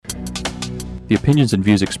The opinions and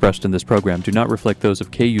views expressed in this program do not reflect those of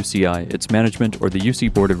KUCI, its management, or the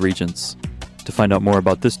UC Board of Regents. To find out more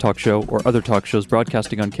about this talk show or other talk shows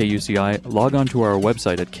broadcasting on KUCI, log on to our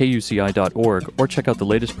website at kuci.org or check out the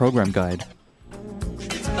latest program guide.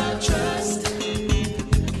 It's about trust.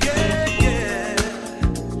 Yeah, yeah.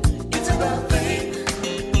 It's about faith.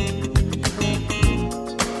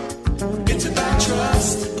 It's about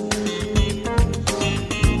trust.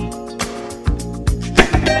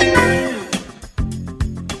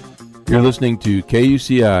 You're listening to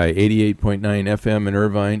KUCI 88.9 FM in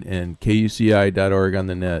Irvine and KUCI.org on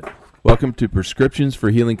the net. Welcome to Prescriptions for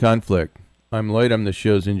Healing Conflict. I'm Lloyd, I'm the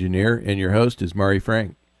show's engineer, and your host is Mari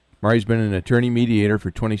Frank. Mari's been an attorney mediator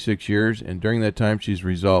for 26 years, and during that time she's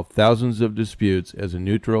resolved thousands of disputes as a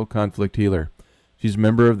neutral conflict healer. She's a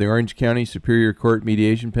member of the Orange County Superior Court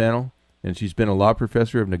Mediation Panel, and she's been a law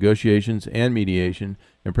professor of negotiations and mediation,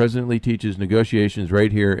 and presently teaches negotiations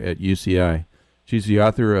right here at UCI. She's the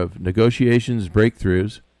author of Negotiations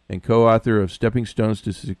Breakthroughs and co-author of Stepping Stones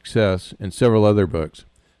to Success and several other books.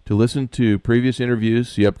 To listen to previous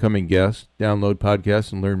interviews, see upcoming guests, download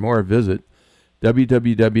podcasts, and learn more, visit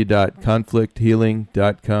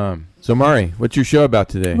www.conflicthealing.com. So, Mari, what's your show about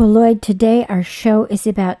today? Well, Lloyd, today our show is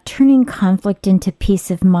about turning conflict into peace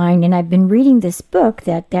of mind. And I've been reading this book,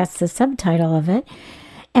 that's the subtitle of it,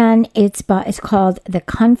 and it's called The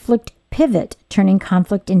Conflict Pivot, Turning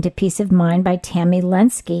Conflict into Peace of Mind by Tammy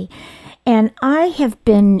Lenski. And I have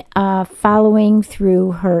been following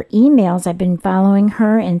through her emails. I've been following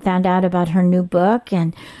her and found out about her new book.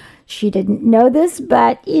 And she didn't know this,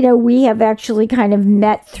 but, we have actually kind of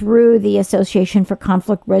met through the Association for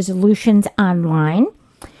Conflict Resolutions online.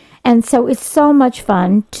 And so it's so much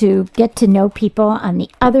fun to get to know people on the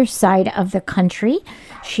other side of the country.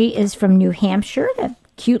 She is from New Hampshire, a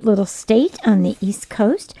cute little state on the East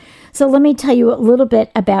Coast. So let me tell you a little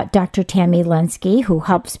bit about Dr. Tammy Lenski, who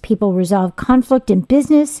helps people resolve conflict in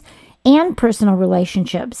business and personal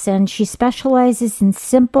relationships. And she specializes in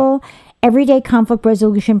simple, everyday conflict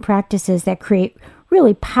resolution practices that create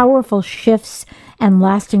really powerful shifts and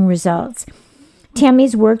lasting results.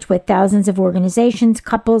 Tammy's worked with thousands of organizations,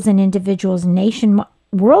 couples, and individuals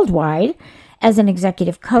worldwide as an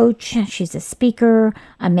executive coach. She's a speaker,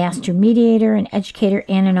 a master mediator, an educator,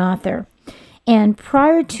 and an author. And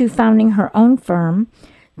prior to founding her own firm,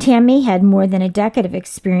 Tammy had more than a decade of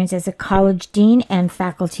experience as a college dean and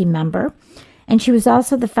faculty member. And she was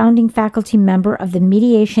also the founding faculty member of the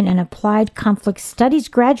Mediation and Applied Conflict Studies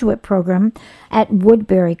graduate program at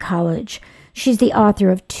Woodbury College. She's the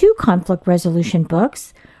author of 2 conflict resolution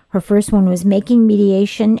books. Her first one was Making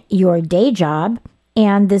Mediation Your Day Job,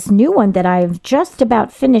 and this new one that I've just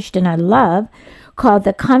about finished and I love, called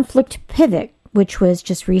The Conflict Pivot, which was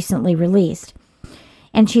just recently released.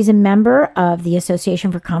 And she's a member of the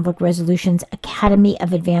Association for Conflict Resolution's Academy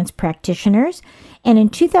of Advanced Practitioners. And in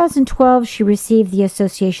 2012, she received the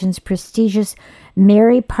association's prestigious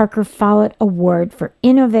Mary Parker Follett Award for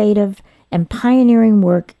innovative and pioneering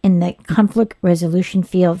work in the conflict resolution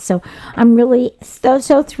field. So I'm really so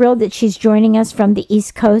thrilled that she's joining us from the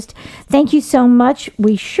East Coast. Thank you so much.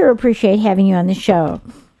 We sure appreciate having you on the show.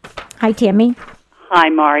 Hi, Tammy. Hi,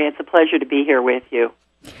 Mari. It's a pleasure to be here with you.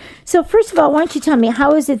 So first of all, why don't you tell me,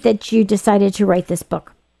 how is it that you decided to write this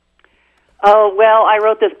book? Oh, well, I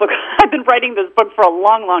wrote this book. I've been writing this book for a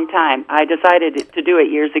long, long time. I decided to do it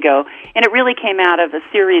years ago, and it really came out of a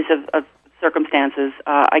series of circumstances.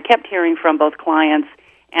 I kept hearing from both clients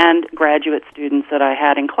and graduate students that I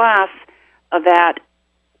had in class that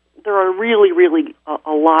there are really, really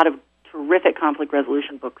a lot of terrific conflict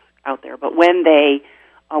resolution books out there, but when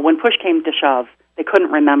push came to shove, they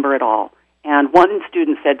couldn't remember it all. And one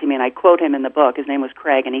student said to me, and I quote him in the book, his name was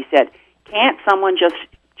Craig, and he said, "Can't someone just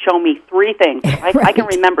show me 3 things? I can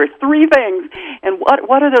remember 3 things. And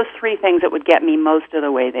what are those 3 things that would get me most of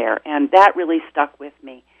the way there?" And that really stuck with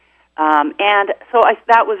me. And so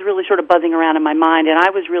that was really sort of buzzing around in my mind, and I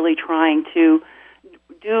was really trying to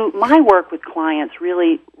do my work with clients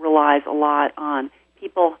really relies a lot on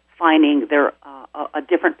people finding their a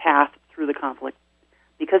different path through the conflict,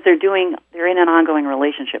 because they're in an ongoing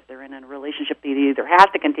relationship. They're in a relationship that either has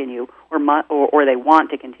to continue or they want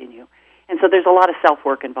to continue. And so there's a lot of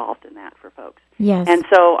self-work involved in that for folks. Yes. And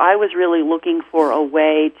so I was really looking for a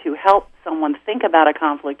way to help someone think about a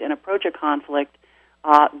conflict and approach a conflict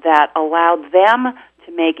that allowed them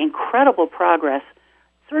to make incredible progress,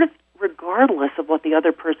 sort of regardless of what the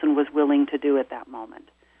other person was willing to do at that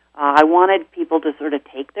moment. I wanted people to sort of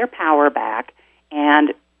take their power back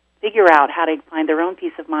and figure out how to find their own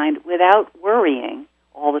peace of mind without worrying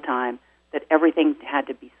all the time that everything had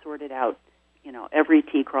to be sorted out, every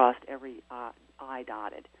T crossed, every I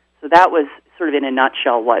dotted, So that was sort of in a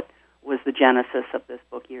nutshell what was the genesis of this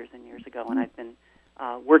book years and years ago, and I've been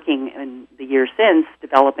working in the years since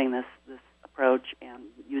developing this approach and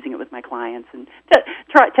using it with my clients and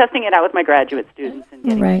testing it out with my graduate students and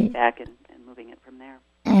getting feedback and moving it from there.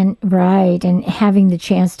 And having the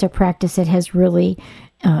chance to practice it has really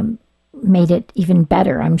made it even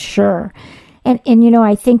better, I'm sure. And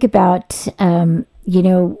I think about when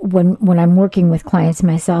I'm working with clients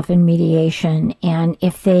myself in mediation, and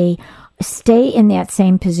if they stay in that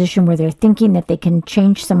same position where they're thinking that they can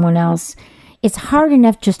change someone else, it's hard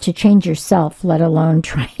enough just to change yourself, let alone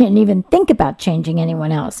try and even think about changing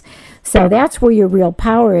anyone else. So that's where your real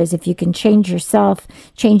power is. If you can change yourself,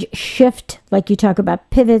 shift, like you talk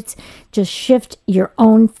about pivots, just shift your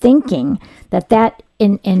own thinking, that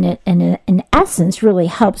in essence really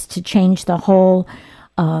helps to change the whole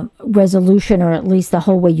resolution, or at least the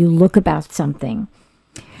whole way you look about something.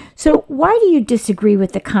 So why do you disagree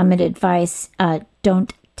with the common advice,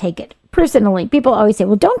 don't take it personally? People always say,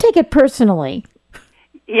 well, don't take it personally.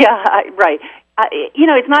 Yeah, right.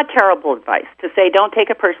 It's not terrible advice. To say don't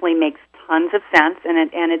take it personally makes tons of sense,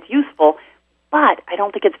 and it's useful, but I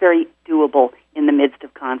don't think it's very doable in the midst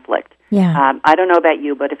of conflict. Yeah. I don't know about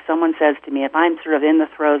you, but if someone says to me, if I'm sort of in the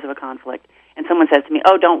throes of a conflict, and someone says to me,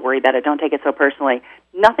 oh, don't worry about it, don't take it so personally,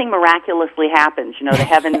 nothing miraculously happens. The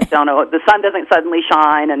heavens don't know, the sun doesn't suddenly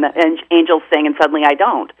shine, and the angels sing, and suddenly I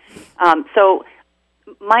don't. So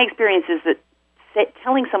my experience is that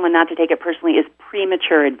telling someone not to take it personally is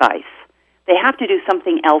premature advice. They have to do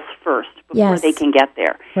something else first before they can get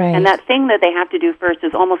there. Right. And that thing that they have to do first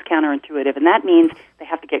is almost counterintuitive, and that means they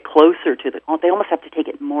have to get closer to they almost have to take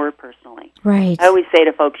it more personally. Right. I always say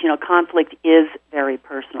to folks, conflict is very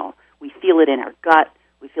personal. We feel it in our gut.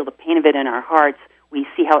 We feel the pain of it in our hearts. We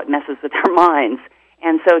see how it messes with our minds.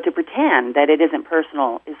 And so to pretend that it isn't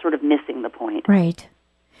personal is sort of missing the point. Right.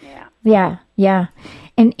 Yeah.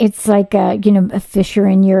 And it's like, Fisher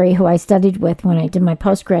and Urey, who I studied with when I did my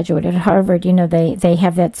postgraduate at Harvard, they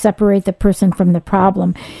have that separate the person from the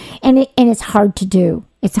problem. And it's hard to do.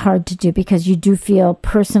 It's hard to do because you do feel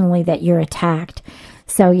personally that you're attacked.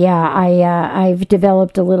 So, I've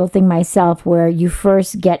developed a little thing myself where you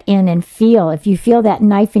first get in and feel. If you feel that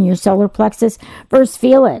knife in your solar plexus, first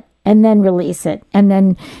feel it and then release it. And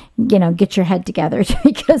then, get your head together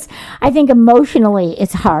because I think emotionally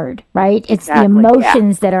it's hard, right? It's the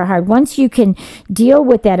emotions that are hard. Once you can deal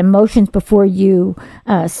with that emotions before you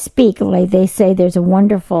speak, like they say, there's a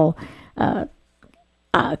wonderful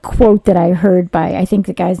quote that I heard by, I think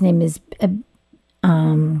the guy's name is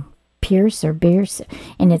Pierce or Bierce,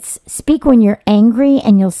 and it's speak when you're angry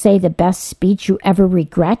and you'll say the best speech you ever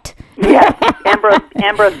regret. Yeah,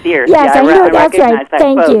 Ambrose Bierce. Yes, I know that's right.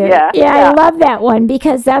 Thank quote. you. Yeah, I love that one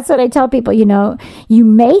because that's what I tell people. You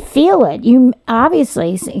may feel it. You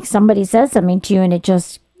obviously somebody says something to you and it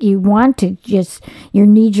just your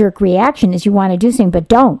knee-jerk reaction is you want to do something, but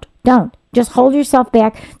don't. Just hold yourself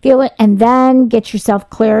back, feel it, and then get yourself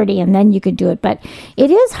clarity, and then you can do it. But it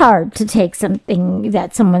is hard to take something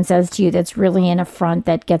that someone says to you that's really an affront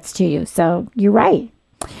that gets to you. So you're right.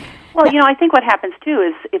 Well, I think what happens, too,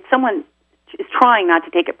 is if someone is trying not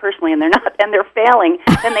to take it personally and they're not, and they're failing,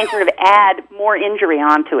 then they sort of add more injury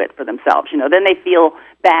onto it for themselves. Then they feel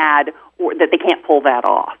bad or that they can't pull that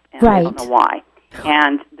off, and right. they don't know why.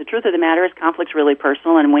 And the truth of the matter is conflict's really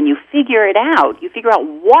personal, and when you figure it out, you figure out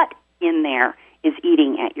what in there is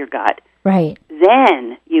eating at your gut. Right.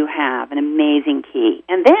 Then you have an amazing key.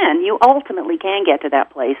 And then you ultimately can get to that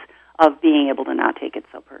place of being able to not take it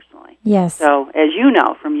so personally. Yes. So, as you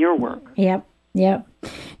know from your work. Yep.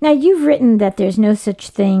 Now, you've written that there's no such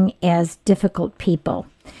thing as difficult people.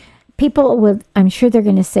 People would, I'm sure they're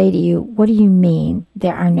going to say to you, what do you mean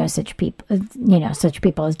there are no such people, such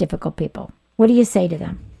people as difficult people? What do you say to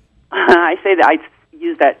them? I say that I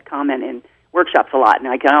use that comment in workshops a lot, and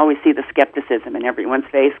I can always see the skepticism in everyone's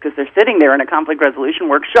face because they're sitting there in a conflict resolution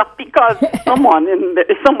workshop because someone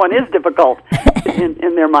is difficult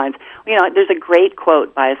in their minds. There's a great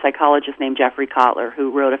quote by a psychologist named Jeffrey Kotler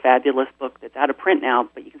who wrote a fabulous book that's out of print now,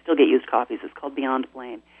 but you can still get used copies. It's called Beyond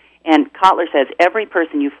Blame. And Kotler says every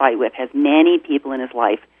person you fight with has many people in his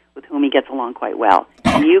life with whom he gets along quite well.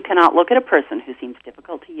 You cannot look at a person who seems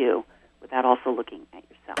difficult to you without also looking at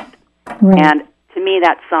yourself. Right. And to me,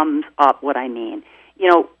 that sums up what I mean.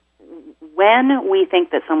 When we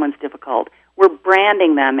think that someone's difficult, we're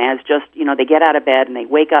branding them as just, they get out of bed and they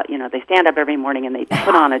wake up, they stand up every morning and they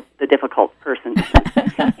put on the difficult person.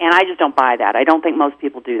 And I just don't buy that. I don't think most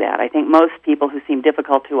people do that. I think most people who seem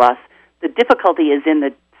difficult to us, the difficulty is in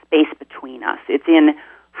the space between us. It's in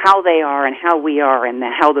how they are and how we are and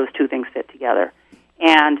how those two things fit together.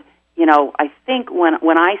 And I think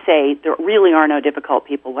when I say there really are no difficult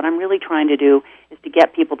people, what I'm really trying to do is to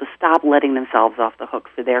get people to stop letting themselves off the hook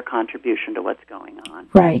for their contribution to what's going on.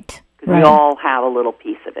 Right. Because we all have a little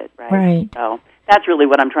piece of it, right? Right. So that's really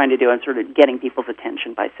what I'm trying to do. I'm sort of getting people's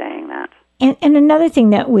attention by saying that. And another thing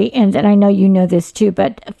that and I know you know this too,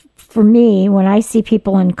 but for me, when I see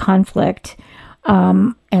people in conflict,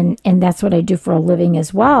 and that's what I do for a living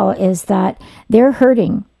as well, is that they're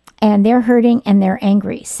hurting. And they're hurting and they're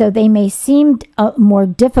angry. So they may seem more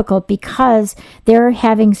difficult because they're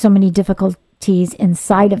having so many difficulties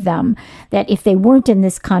inside of them that if they weren't in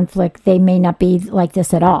this conflict, they may not be like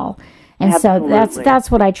this at all. And Absolutely. so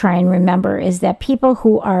that's what I try and remember, is that people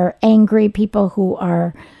who are angry, people who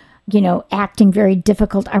are, acting very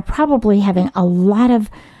difficult, are probably having a lot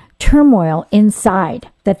of turmoil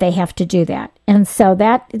inside that they have to do that. And so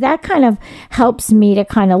that kind of helps me to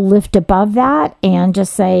kind of lift above that and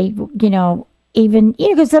just say, even,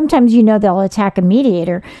 because sometimes, they'll attack a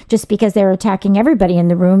mediator just because they're attacking everybody in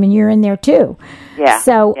the room and you're in there too. Yeah.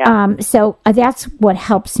 So, so that's what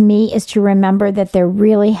helps me, is to remember that they're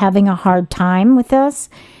really having a hard time with this.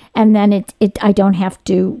 And then I don't have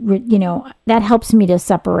to, that helps me to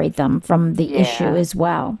separate them from the issue as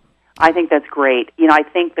well. I think that's great. I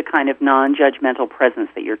think the kind of non-judgmental presence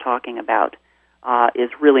that you're talking about is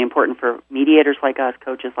really important for mediators like us,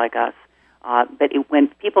 coaches like us. But when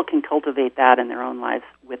people can cultivate that in their own lives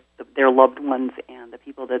with their loved ones and the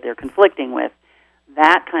people that they're conflicting with,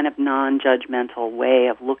 that kind of non-judgmental way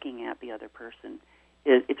of looking at the other person,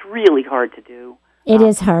 it's really hard to do. It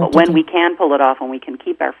is hard but to when do. we can pull it off, and we can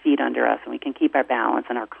keep our feet under us, and we can keep our balance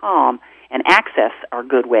and our calm and access our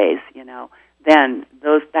good ways, then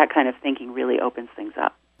that kind of thinking really opens things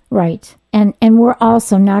up. Right. And we're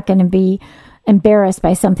also not going to be embarrassed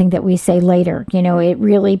by something that we say later. It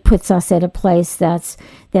really puts us at a place that's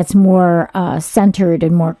more centered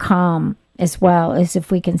and more calm, as well, as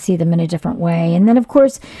if we can see them in a different way. And then, of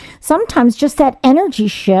course, sometimes just that energy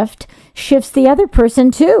shifts the other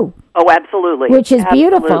person too. Oh, absolutely. Which is Absolutely.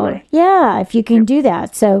 beautiful. Yeah, if you can do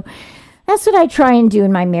that. So that's what I try and do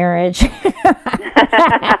in my marriage.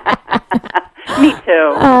 Me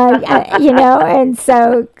too. And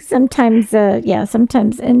so sometimes,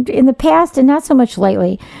 and in the past, and not so much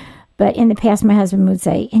lately, but in the past, my husband would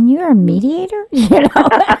say, "And you're a mediator?" Yes.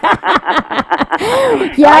 I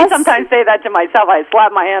sometimes say that to myself. I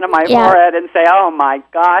slap my hand on my forehead and say, "Oh my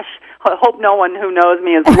gosh, I hope no one who knows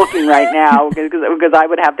me is looking right now," because I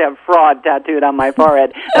would have to have fraud tattooed on my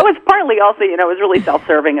forehead. That was partly also, it was really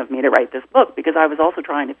self-serving of me to write this book, because I was also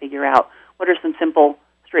trying to figure out what are some simple,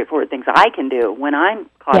 straightforward things I can do when I'm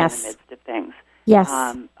caught in the midst of things. Yes.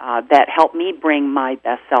 That help me bring my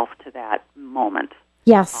best self to that moment.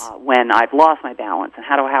 Yes. When I've lost my balance, and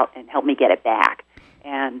and help me get it back.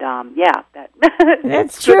 And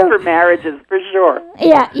that's true. Good for marriages, for sure.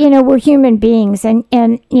 Yeah, we're human beings, and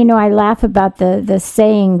I laugh about the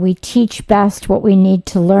saying, "We teach best what we need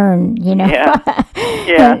to learn." Yeah.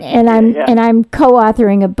 and I'm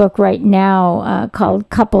co-authoring a book right now called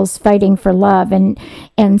 "Couples Fighting for Love," and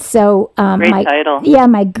so great title. Yeah,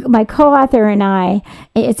 my co-author and I,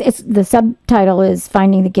 it's the subtitle is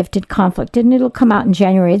 "Finding the Gifted Conflict," and it'll come out in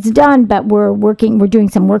January. It's done, but we're doing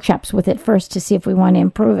some workshops with it first to see if we want to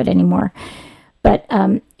improve it anymore. But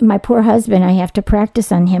my poor husband, I have to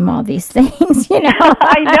practice on him all these things,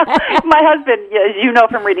 I know. My husband, as you know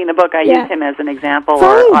from reading the book, I use him as an example,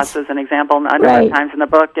 or us as an example, a number of times in the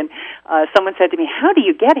book. And someone said to me, how did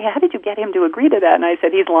you get him to agree to that? And I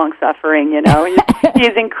said, he's long-suffering,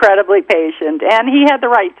 He's incredibly patient. And he had the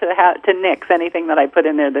right to nix anything that I put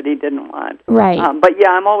in there that he didn't want. Right. But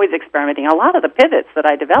I'm always experimenting. A lot of the pivots that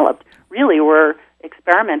I developed really were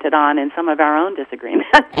experimented on in some of our own disagreements.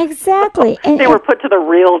 Exactly. They were put to the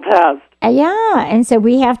real test. Yeah, and so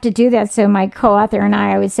we have to do that. So my co-author and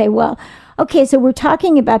I would say, well, okay, so we're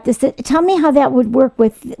talking about this. Tell me how that would work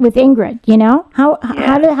with Ingrid, How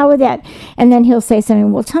would that? And then he'll say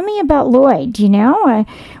something, well, tell me about Lloyd,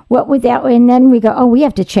 what would that, and then we go, oh, we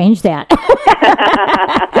have to change that.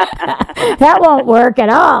 That won't work at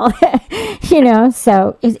all.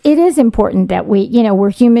 So it is important that we,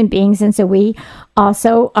 we're human beings, and so we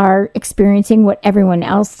also are experiencing what everyone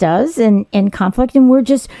else does in conflict, and we're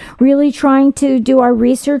just really trying to do our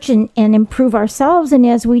research and improve ourselves, and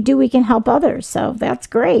as we do, we can help others. So that's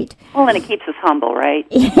great. Well, and it keeps us humble, right?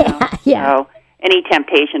 Yeah. So any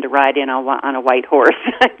temptation to ride in on a white horse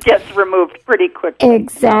gets removed pretty quickly.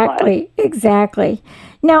 Exactly.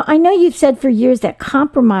 Now, I know you've said for years that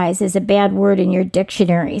compromise is a bad word in your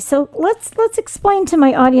dictionary. So let's explain to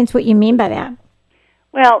my audience what you mean by that.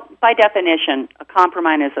 Well, by definition, a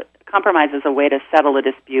compromise Compromise is a way to settle a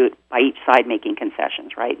dispute by each side making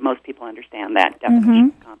concessions, right? Most people understand that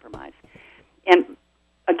definition of compromise. And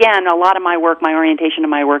again, a lot of my work, my orientation of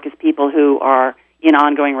my work is people who are in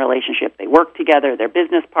ongoing relationship. They work together, they're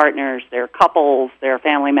business partners, they're couples, they're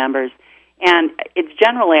family members. And it's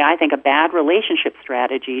generally, I think, a bad relationship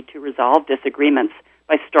strategy to resolve disagreements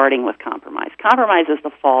by starting with compromise. Compromise is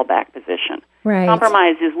the fallback position. Right.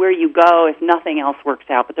 Compromise is where you go if nothing else works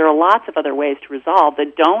out. But there are lots of other ways to resolve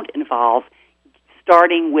that don't involve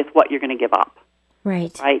starting with what you're going to give up.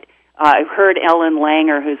 Right. Right? I've heard Ellen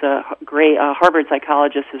Langer, who's a great Harvard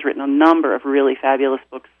psychologist, has written a number of really fabulous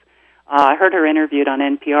books. I heard her interviewed on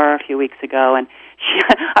NPR a few weeks ago, and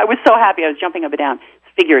I was so happy. I was jumping up and down,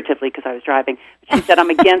 figuratively because I was driving. She said, I'm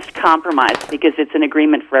against compromise because it's an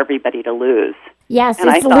agreement for everybody to lose. Yes, and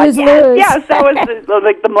it's I thought, lose-lose. Yes, that was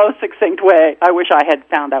the most succinct way. I wish I had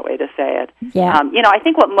found that way to say it. Yeah. I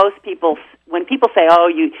think what most people, when people say, oh,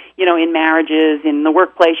 you know, in marriages, in the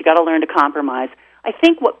workplace, you got to learn to compromise, I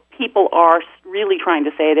think what people are really trying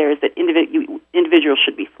to say there is that individuals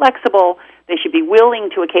should be flexible. They should be willing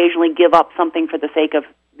to occasionally give up something for the sake of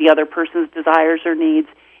the other person's desires or needs.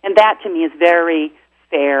 And that, to me, is very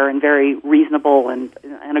fair and very reasonable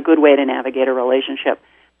and a good way to navigate a relationship.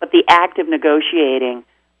 But the act of negotiating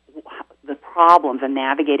the problems and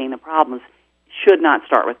navigating the problems should not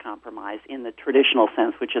start with compromise in the traditional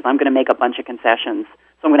sense, which is I'm going to make a bunch of concessions,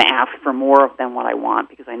 so I'm going to ask for more than what I want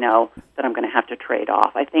because I know that I'm going to have to trade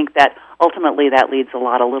off. I think that ultimately that leads a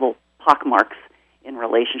lot of little pockmarks in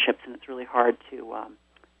relationships, and it's really hard to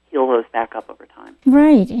heal those back up over time.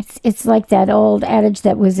 Right. It's like that old adage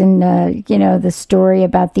that was in, the story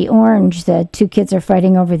about the orange. The two kids are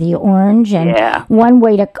fighting over the orange, and one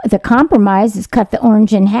way to the compromise is cut the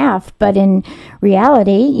orange in half. But in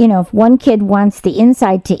reality, if one kid wants the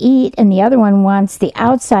inside to eat and the other one wants the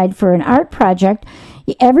outside for an art project,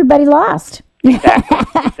 everybody lost.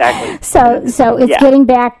 Exactly. So it's getting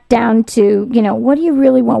back down to, what do you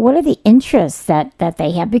really want? What are the interests that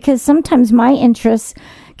they have? Because sometimes my interests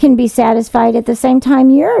can be satisfied at the same time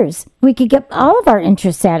yours. We could get all of our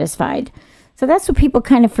interests satisfied. So that's what people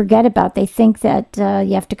kind of forget about. They think that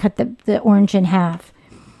you have to cut the orange in half.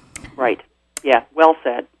 Right. Yeah, well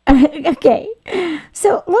said. Okay.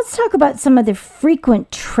 So let's talk about some of the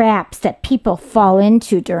frequent traps that people fall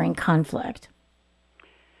into during conflict.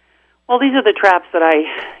 Well, these are the traps that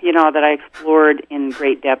I explored in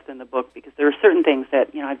great depth in the book, because there are certain things that,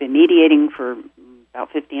 I've been mediating for about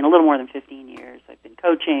a little more than 15 years. I've been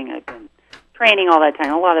coaching, I've been training all that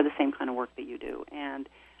time, a lot of the same kind of work that you do. And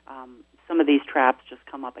some of these traps just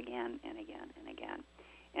come up again and again and again.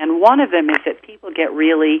 And one of them is that people get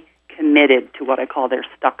really committed to what I call their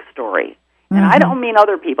stuck story. And I don't mean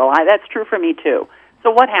other people. That's true for me, too. So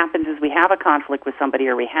what happens is we have a conflict with somebody,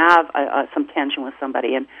 or we have some tension with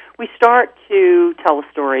somebody, and we start to tell a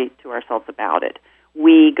story to ourselves about it.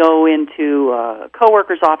 We go into a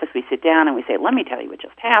coworker's office, we sit down, and we say, let me tell you what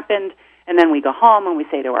just happened. And then we go home and we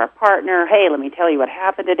say to our partner, hey, let me tell you what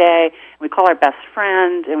happened today. And we call our best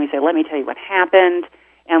friend and we say, let me tell you what happened.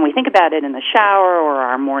 And we think about it in the shower or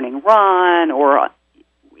our morning run or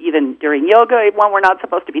even during yoga when we're not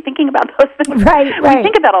supposed to be thinking about those things. Right. We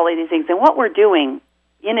think about all of these things. And what we're doing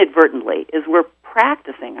inadvertently is we're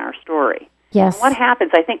practicing our story. Yes. And what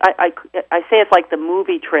happens, I think, I say it's like the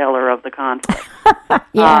movie trailer of the conflict.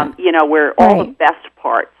 Yeah. Where all the best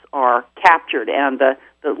parts are captured and the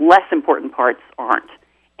less important parts aren't.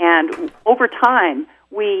 And over time,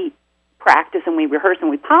 we practice and we rehearse and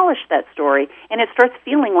we polish that story, and it starts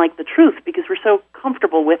feeling like the truth because we're so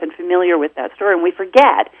comfortable with and familiar with that story, and we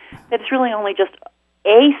forget that it's really only just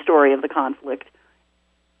a story of the conflict,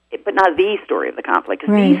 but not the story of the conflict,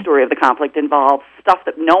 because the story of the conflict involves stuff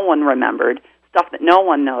that no one remembered, stuff that no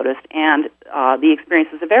one noticed, and the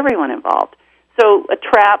experiences of everyone involved. So a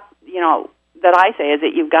trap, that I say is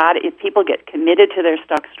that if people get committed to their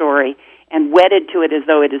stuck story and wedded to it as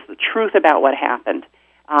though it is the truth about what happened,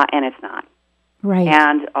 and it's not. Right.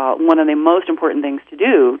 And one of the most important things to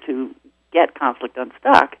do to get conflict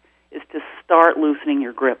unstuck is to start loosening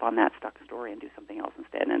your grip on that stuck story and do something else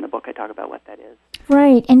instead. And in the book, I talk about what that is.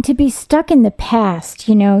 Right. And to be stuck in the past,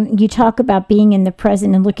 you talk about being in the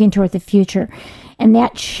present and looking toward the future. And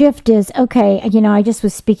that shift is, okay, I just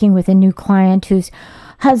was speaking with a new client whose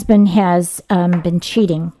husband has been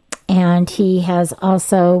cheating. And he has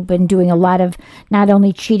also been doing a lot of not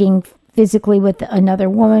only cheating physically with another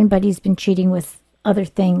woman, but he's been cheating with other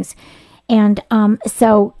things. And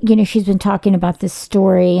so, she's been talking about this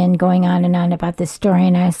story and going on and about this story.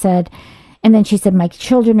 And I said, and then she said, my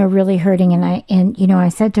children are really hurting. And I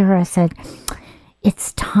said to her,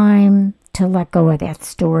 it's time to let go of that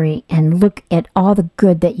story and look at all the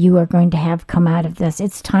good that you are going to have come out of this.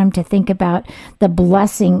 It's time to think about the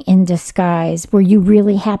blessing in disguise. Were you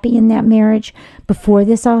really happy in that marriage before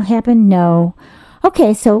this all happened? No.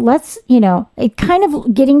 Okay, so let's, it kind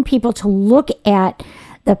of getting people to look at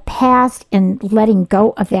the past and letting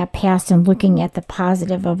go of that past and looking at the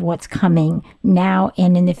positive of what's coming now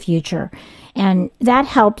and in the future. And that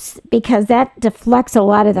helps because that deflects a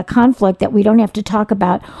lot of the conflict that we don't have to talk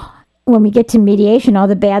about when we get to mediation, all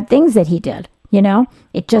the bad things that he did,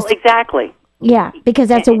 It just... Well, exactly. Yeah, because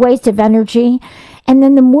that's a waste of energy. And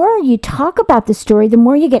then the more you talk about the story, the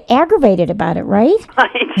more you get aggravated about it, right?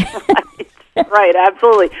 Right,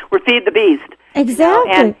 absolutely. We're feed the beast.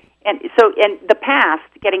 Exactly. And the past,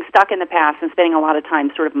 getting stuck in the past and spending a lot of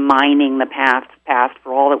time sort of mining the past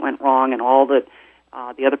for all that went wrong and all that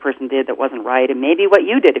the other person did that wasn't right, and maybe what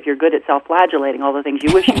you did if you're good at self-flagellating, all the things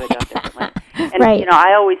you wish you had done differently. And, right.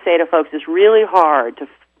 I always say to folks, it's really hard to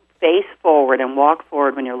face forward and walk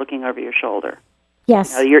forward when you're looking over your shoulder.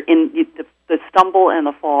 Yes. The stumble and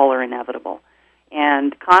the fall are inevitable.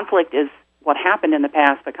 And conflict is what happened in the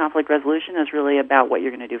past, but conflict resolution is really about what you're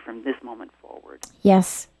going to do from this moment forward.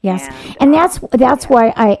 Yes. And that's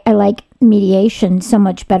why I like mediation so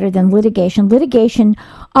much better than litigation. Litigation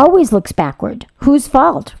always looks backward. Whose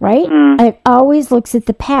fault, right? It always looks at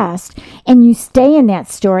the past, and you stay in that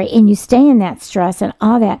story, and you stay in that stress and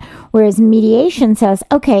all that. Whereas mediation says,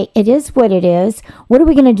 okay, it is what it is. What are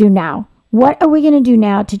we going to do now? What are we going to do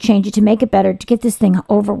now to change it, to make it better, to get this thing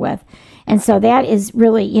over with? And so that is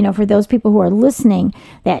really, for those people who are listening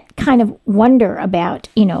that kind of wonder about,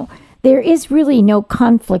 there is really no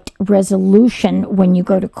conflict resolution when you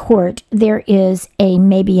go to court. There is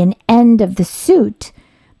maybe an end of the suit,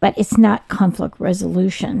 but it's not conflict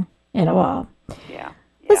resolution at all. Yeah.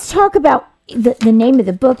 Let's talk about the name of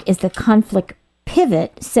the book is The Conflict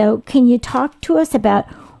Pivot. So can you talk to us about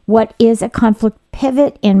what is a conflict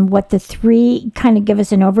pivot and what the three, kind of give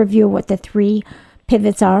us an overview of what the three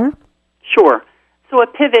pivots are? Sure. So a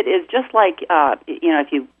pivot is just like,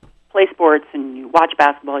 if you play sports and you watch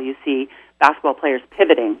basketball, you see basketball players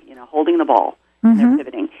pivoting, holding the ball, and they're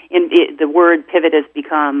pivoting. The word pivot has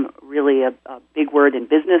become really a big word in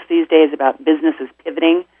business these days about businesses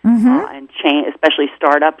pivoting and change, especially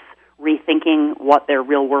startups rethinking what their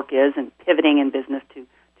real work is and pivoting in business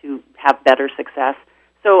to have better success.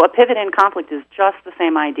 So a pivot in conflict is just the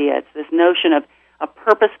same idea. It's this notion of a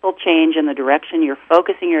purposeful change in the direction you're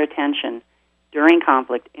focusing your attention during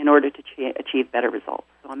conflict in order to achieve better results.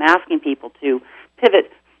 So I'm asking people to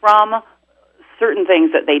pivot from certain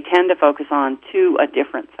things that they tend to focus on to a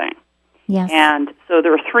different thing. Yes. And so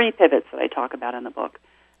there are three pivots that I talk about in the book.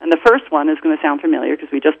 And the first one is going to sound familiar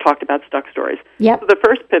because we just talked about stuck stories. Yep. So the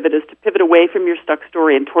first pivot is to pivot away from your stuck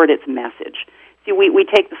story and toward its message. See, we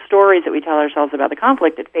take the stories that we tell ourselves about the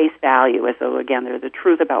conflict at face value as though, again, they're the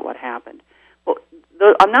truth about what happened. Well,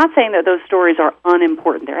 I'm not saying that those stories are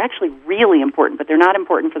unimportant. They're actually really important, but they're not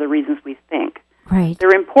important for the reasons we think. Right.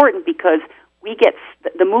 They're important because we get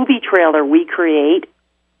the movie trailer we create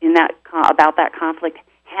in that about that conflict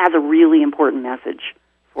has a really important message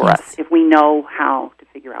for us if we know how to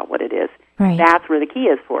figure out what it is. Right. That's where the key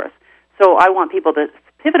is for us. So I want people to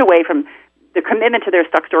pivot away from the commitment to their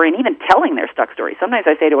stuck story and even telling their stuck story. Sometimes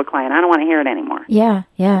I say to a client, I don't want to hear it anymore. Yeah.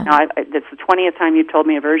 Now, it's the 20th time you've told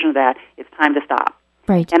me a version of that. It's time to stop.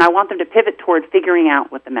 Right. And I want them to pivot toward figuring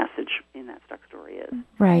out what the message in that stuck story is.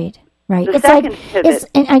 Right. The second pivot.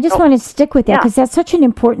 And I just want to stick with that because that's such an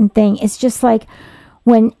important thing. It's just like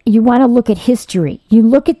when you want to look at history, you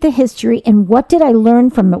look at the history and what did I learn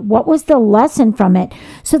from it? What was the lesson from it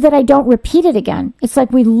so that I don't repeat it again? It's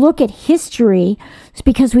like we look at history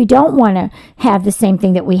because we don't want to have the same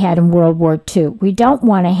thing that we had in World War II. We don't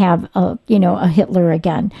want to have a Hitler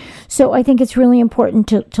again. So I think it's really important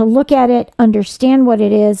to look at it, understand what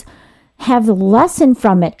it is, have the lesson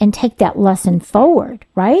from it, and take that lesson forward,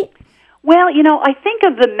 right? Well, I think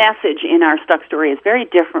of the message in our stuck story as very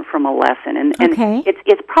different from a lesson, and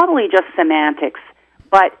it's probably just semantics.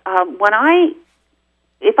 But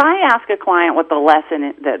if I ask a client what the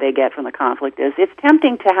lesson that they get from the conflict is, it's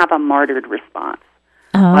tempting to have a martyred response.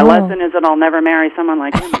 Oh. My lesson is that I'll never marry someone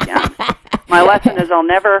like him again. My lesson is I'll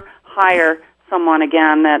never hire someone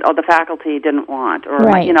again that the faculty didn't want, or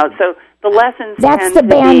so the lessons tend to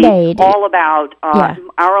be all about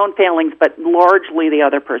our own failings, but largely the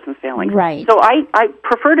other person's failings. Right. So I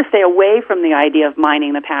prefer to stay away from the idea of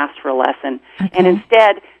mining the past for a lesson, and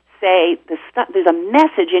instead say there's a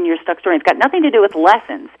message in your stuck story. It's got nothing to do with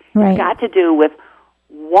lessons. Right. It's got to do with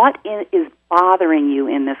what is bothering you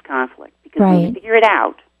in this conflict. Because when you figure it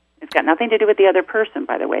out, it's got nothing to do with the other person,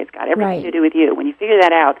 by the way. It's got everything to do with you. When you figure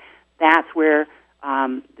that out, that's where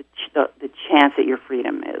the chance at your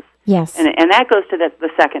freedom is. Yes. And that goes to the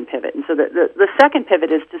second pivot. And so the second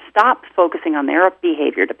pivot is to stop focusing on their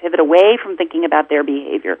behavior, to pivot away from thinking about their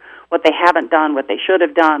behavior, what they haven't done, what they should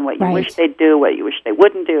have done, what you Right. wish they'd do, what you wish they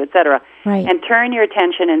wouldn't do, etc. Right. And turn your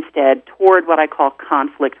attention instead toward what I call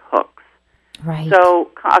conflict hooks. Right.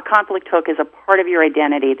 So a conflict hook is a part of your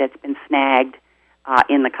identity that's been snagged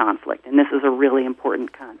in the conflict. And this is a really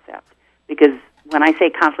important concept because when I say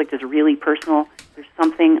conflict is really personal, there's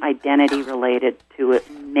something identity related to it.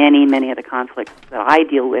 Many of the conflicts that I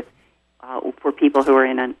deal with for people who are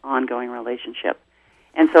in an ongoing relationship.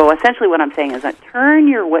 And so essentially what I'm saying is that turn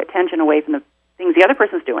your attention away from the things the other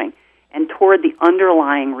person's doing and toward the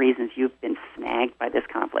underlying reasons you've been snagged by this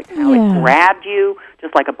conflict. How Yeah. it grabbed you,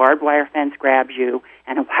 just like a barbed wire fence grabs you,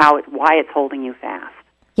 and why it's holding you fast.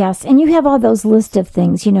 Yes, and you have all those list of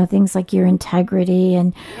things, things like your integrity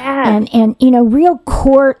and Yes. and real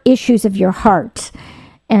core issues of your heart.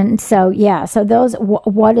 And so, so those,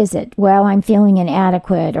 what is it? Well, I'm feeling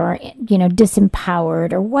inadequate or,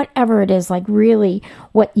 disempowered or whatever it is, like really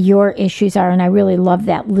what your issues are. And I really love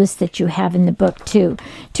that list that you have in the book too,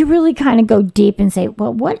 to really kind of go deep and say,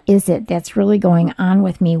 well, what is it that's really going on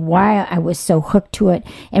with me? Why I was so hooked to it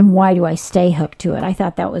and why do I stay hooked to it? I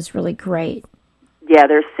thought that was really great. Yeah,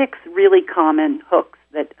 there's 6 really common hooks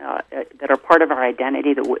that are part of our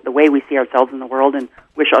identity, the way we see ourselves in the world and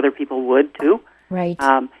wish other people would too. Right.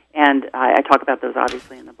 And I talk about those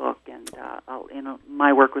obviously in the book. And in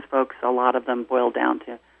my work with folks, a lot of them boil down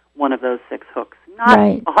to one of those 6 hooks. Not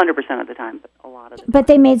Right. 100% of the time, but a lot of the time. But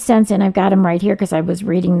they made sense, and I've got them right here because I was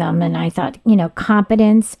reading them, and I thought,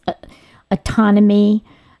 competence, autonomy,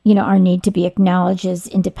 our need to be acknowledged as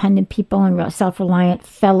independent people and self-reliant,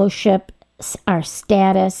 fellowship, our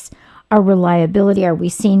status, our reliability, are we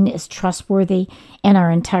seen as trustworthy, and our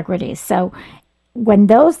integrity. So when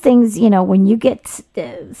those things, when you get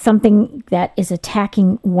something that is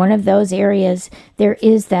attacking one of those areas, there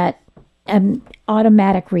is that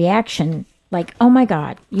automatic reaction like, oh my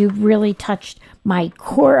God, you've really touched my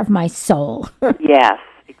core of my soul. Yes,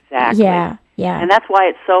 exactly. Yeah. And that's why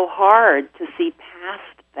it's so hard to see past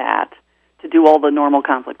that, to do all the normal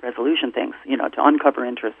conflict resolution things, to uncover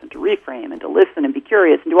interest and to reframe and to listen and be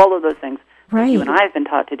curious and do all of those things that you and I have been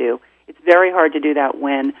taught to do. It's very hard to do that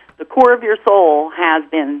when the core of your soul has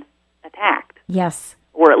been attacked. Yes.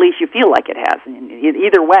 Or at least you feel like it has.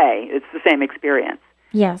 Either way, it's the same experience.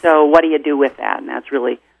 Yes. So what do you do with that? And that's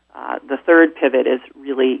really, the third pivot is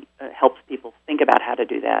really helps people think about how to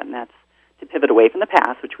do that, and that's to pivot away from the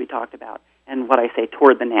past, which we talked about, and what I say,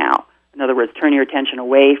 toward the now. In other words, turn your attention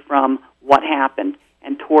away from what happened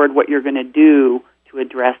and toward what you're going to do to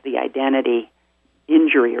address the identity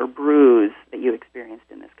injury or bruise that you experienced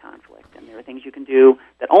in this conflict. And there are things you can do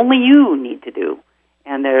that only you need to do,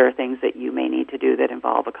 and there are things that you may need to do that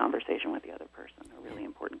involve a conversation with the other person, a really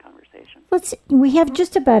important conversation. We have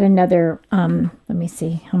just about another, let me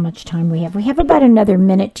see how much time we have. We have about another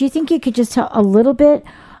minute. Do you think you could just tell a little bit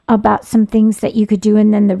about some things that you could do,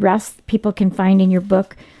 and then the rest people can find in your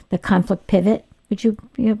book, The Conflict Pivot? Would you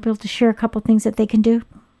be able to share a couple things that they can do?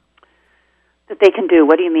 That they can do?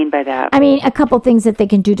 What do you mean by that? I mean, a couple things that they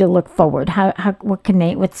can do to look forward.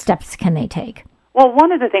 What steps can they take? Well,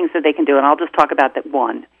 one of the things that they can do, and I'll just talk about that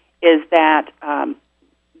one, is that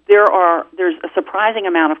there's a surprising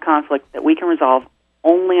amount of conflict that we can resolve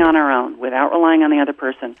only on our own, without relying on the other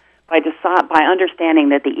person, by understanding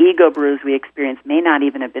that the ego bruise we experience may not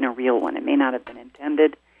even have been a real one. It may not have been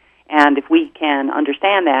intended. And if we can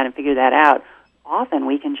understand that and figure that out, often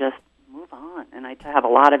we can just move on. And I have a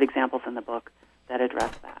lot of examples in the book that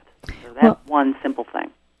address that. So that's one simple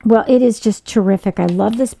thing. Well, it is just terrific. I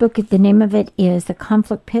love this book. The name of it is The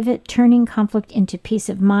Conflict Pivot, Turning Conflict into Peace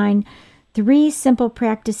of Mind. 3 Simple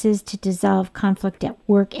Practices to Dissolve Conflict at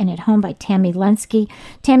Work and at Home by Tammy Lenski.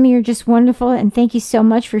 Tammy, you're just wonderful, and thank you so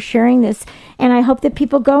much for sharing this. And I hope that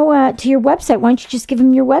people go to your website. Why don't you just give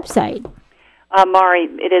them your website? Mari,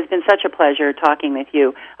 it has been such a pleasure talking with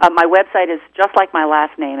you. My website is just like my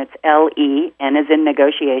last name. It's L-E, N as in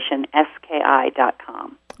negotiation,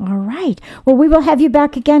 SKI.com. All right. Well, we will have you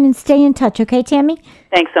back again and stay in touch, okay, Tammy?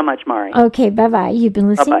 Thanks so much, Mari. Okay, bye-bye. You've been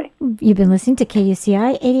listening. Bye-bye. You've been listening to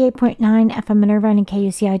KUCI 88.9 FM in Irvine and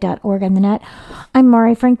KUCI.org on the net. I'm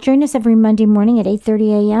Mari Frank. Join us every Monday morning at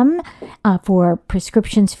 8:30 a.m. For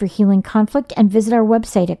prescriptions for healing conflict, and visit our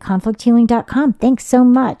website at conflicthealing.com. Thanks so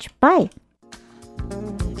much. Bye.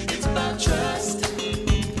 It's about trust.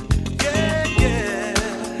 Yeah, yeah.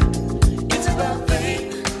 It's about faith.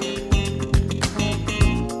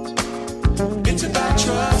 It's about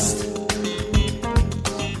trust.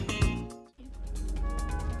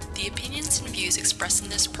 The opinions and views expressed expressed in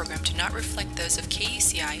this program do not reflect those of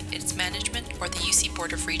KUCI, its management, or the UC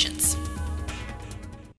Board of Regents.